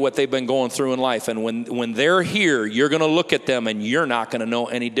idea what they've been going through in life. And when they're here, you're going to look at them and you're not going to know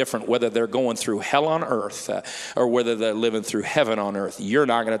any different whether they're going through hell on earth or whether they're living through heaven on earth. You're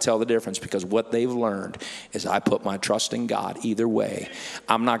not going to tell the difference, because what they've learned is I put my trust in God either way.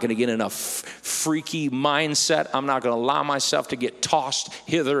 I'm not going to get in a freaky mindset. I'm not going to allow myself to get tossed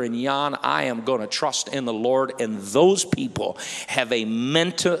hither and yon. I am going to trust in the Lord. And those people have a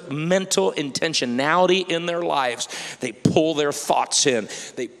mental intentionality in their lives. They pull their thoughts in.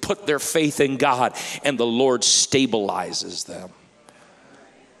 They put their faith in God, and the Lord stabilizes them.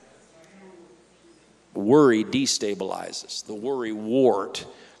 Worry destabilizes. The worrywart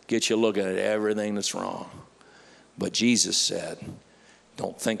gets you looking at everything that's wrong. But Jesus said,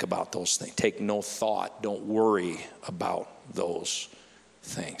 don't think about those things. Take no thought. Don't worry about those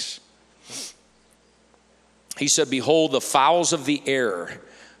things. He said, behold the fowls of the air,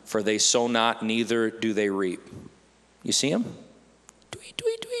 for they sow not, neither do they reap. You see him? Tweet,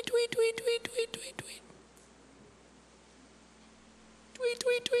 tweet, tweet, tweet, tweet, tweet, tweet, tweet, tweet. Tweet,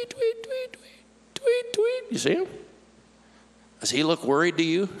 tweet, tweet, tweet, tweet, tweet, tweet, tweet. You see him? Does he look worried to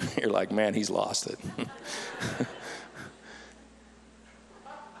you? You're like, man, he's lost it.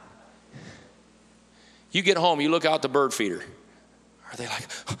 You get home, you look out the bird feeder. Are they like,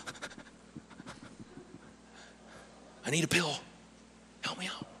 I need a pill. Help me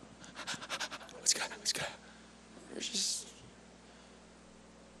out. What's good? There's just,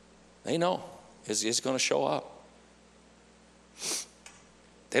 they know it's going to show up.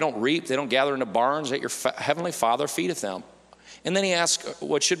 They don't reap. They don't gather in the barns that your heavenly Father feedeth them. And then he asks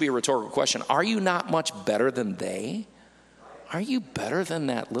what should be a rhetorical question. Are you not much better than they? Are you better than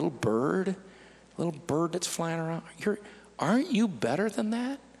that little bird that's flying around? Aren't you better than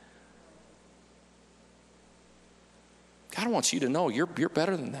that? God wants you to know you're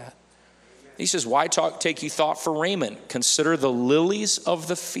better than that. He says, why take you thought for raiment? Consider the lilies of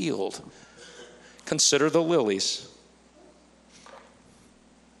the field. Consider the lilies.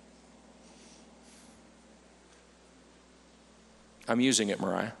 I'm using it,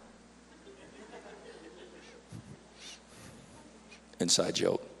 Mariah. Inside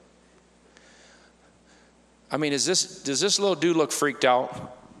joke. I mean, does this little dude look freaked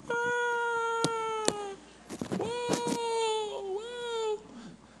out?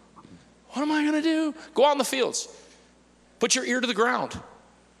 What am I going to do? Go out in the fields. Put your ear to the ground.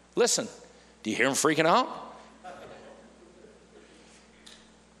 Listen. Do you hear him freaking out?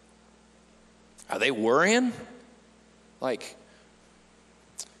 Are they worrying? Like,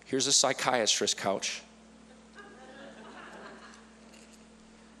 here's a psychiatrist couch.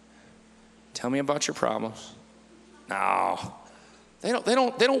 Tell me about your problems. No. They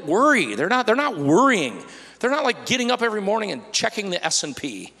don't worry. They're not worrying. They're not like getting up every morning and checking the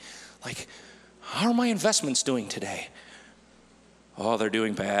S&P. Like, how are my investments doing today? Oh, they're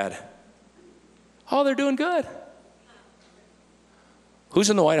doing bad. Oh, they're doing good. Who's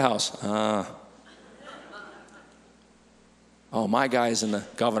in the White House? Oh, my guy's in the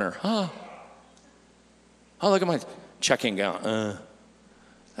governor. Oh, look at my checking account.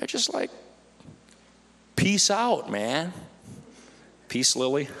 They're just like, peace out, man. Peace,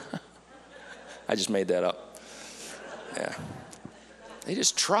 Lily. I just made that up. Yeah. They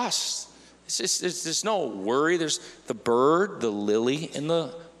just trust. There's no worry. There's the bird, the lily, and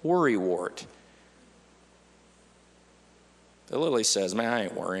the worrywart. The lily says, man, I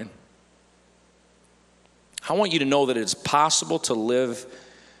ain't worrying. I want you to know that it's possible to live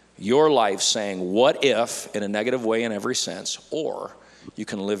your life saying, what if, in a negative way in every sense, or you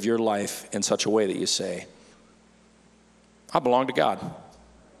can live your life in such a way that you say, I belong to God.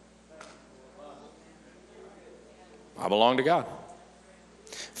 I belong to God.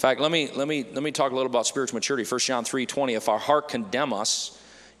 In fact, let me talk a little about spiritual maturity. 1 John 3:20, if our heart condemn us,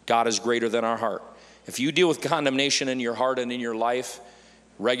 God is greater than our heart. If you deal with condemnation in your heart and in your life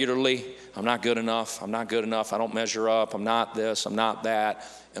regularly, I'm not good enough, I'm not good enough, I don't measure up, I'm not this, I'm not that,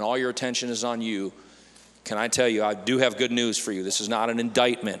 and all your attention is on you, can I tell you, I do have good news for you. This is not an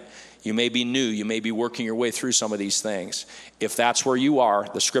indictment. You may be new, you may be working your way through some of these things. If that's where you are,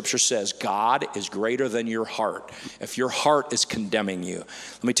 the scripture says God is greater than your heart. If your heart is condemning you,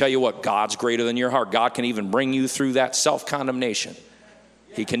 let me tell you what, God's greater than your heart. God can even bring you through that self-condemnation.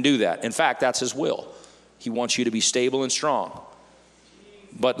 He can do that. In fact, that's his will. He wants you to be stable and strong.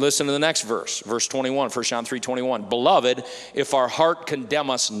 But listen to the next verse, verse 21, 1 John 3:21. Beloved, if our heart condemn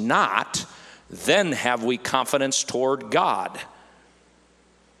us not, then have we confidence toward God.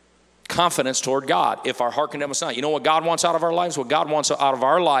 Confidence toward God. If our heart condemn us not. You know what God wants out of our lives? What God wants out of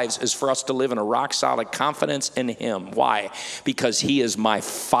our lives is for us to live in a rock solid confidence in him. Why? Because he is my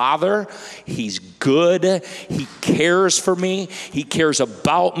Father. He's good. He cares for me. He cares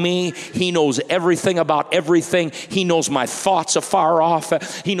about me. He knows everything about everything. He knows my thoughts afar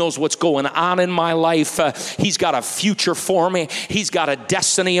off. He knows what's going on in my life. He's got a future for me. He's got a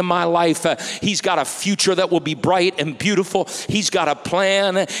destiny in my life. He's got a future that will be bright and beautiful. He's got a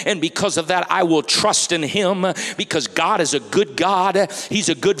plan, and because of that, I will trust in him, because God is a good God. He's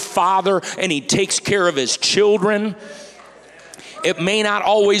a good Father, and he takes care of his children. It may not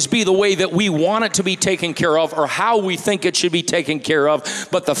always be the way that we want it to be taken care of or how we think it should be taken care of,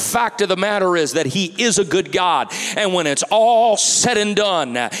 but the fact of the matter is that he is a good God, and when it's all said and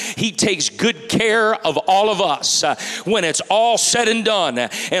done, he takes good care of all of us. When it's all said and done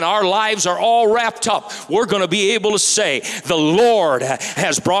and our lives are all wrapped up, we're going to be able to say, the Lord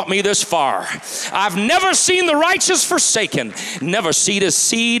has brought me this far. I've never seen the righteous forsaken, never seen his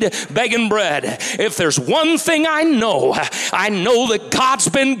seed begging bread. If there's one thing I know that God's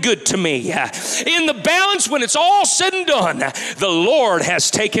been good to me. In the balance, when it's all said and done, the Lord has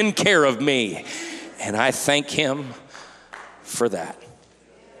taken care of me. And I thank him for that.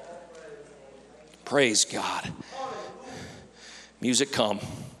 Praise God. Music come.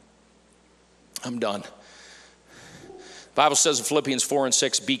 I'm done. The Bible says in Philippians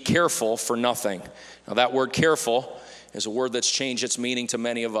 4:6, be careful for nothing. Now that word careful is a word that's changed its meaning to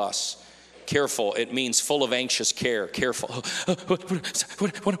many of us. Careful, it means full of anxious care. Careful. What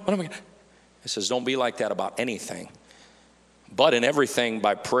am I going to? It says, don't be like that about anything, but in everything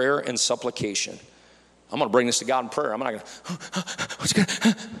by prayer and supplication. I'm going to bring this to God in prayer. I'm not going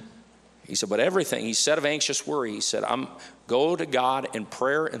to, he said, but everything, he said of anxious worry, he said, go to God in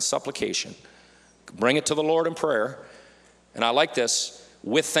prayer and supplication. Bring it to the Lord in prayer. And I like this,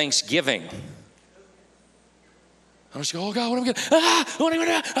 with thanksgiving. I just go, oh God, what am I going to, what am I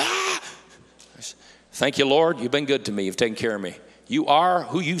going to, Thank you, Lord. You've been good to me. You've taken care of me. You are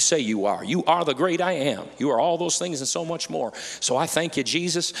who you say you are. You are the great I am. You are all those things and so much more. So I thank you,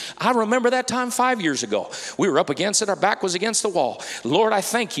 Jesus. I remember that time 5 years ago. We were up against it. Our back was against the wall. Lord, I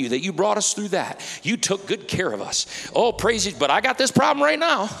thank you that you brought us through that. You took good care of us. Oh, praise you. But I got this problem right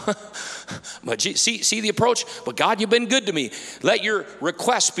now. But see the approach? But God, you've been good to me. Let your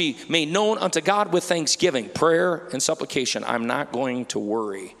requests be made known unto God with thanksgiving, prayer, and supplication. I'm not going to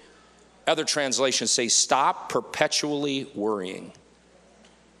worry. Other translations say, stop perpetually worrying.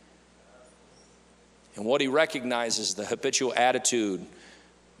 And what he recognizes, the habitual attitude,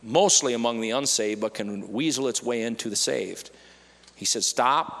 mostly among the unsaved, but can weasel its way into the saved. He said,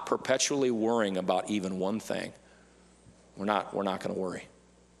 stop perpetually worrying about even one thing. We're not going to worry.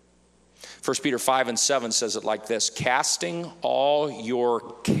 1 Peter 5:7 says it like this, casting all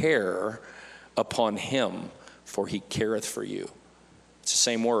your care upon him, for he careth for you. It's the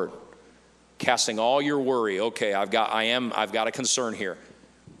same word. Casting all your worry. Okay, I've got a concern here.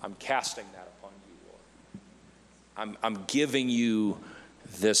 I'm casting that upon you, Lord. I'm giving you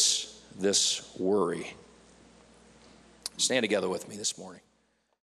this worry. Stand together with me this morning.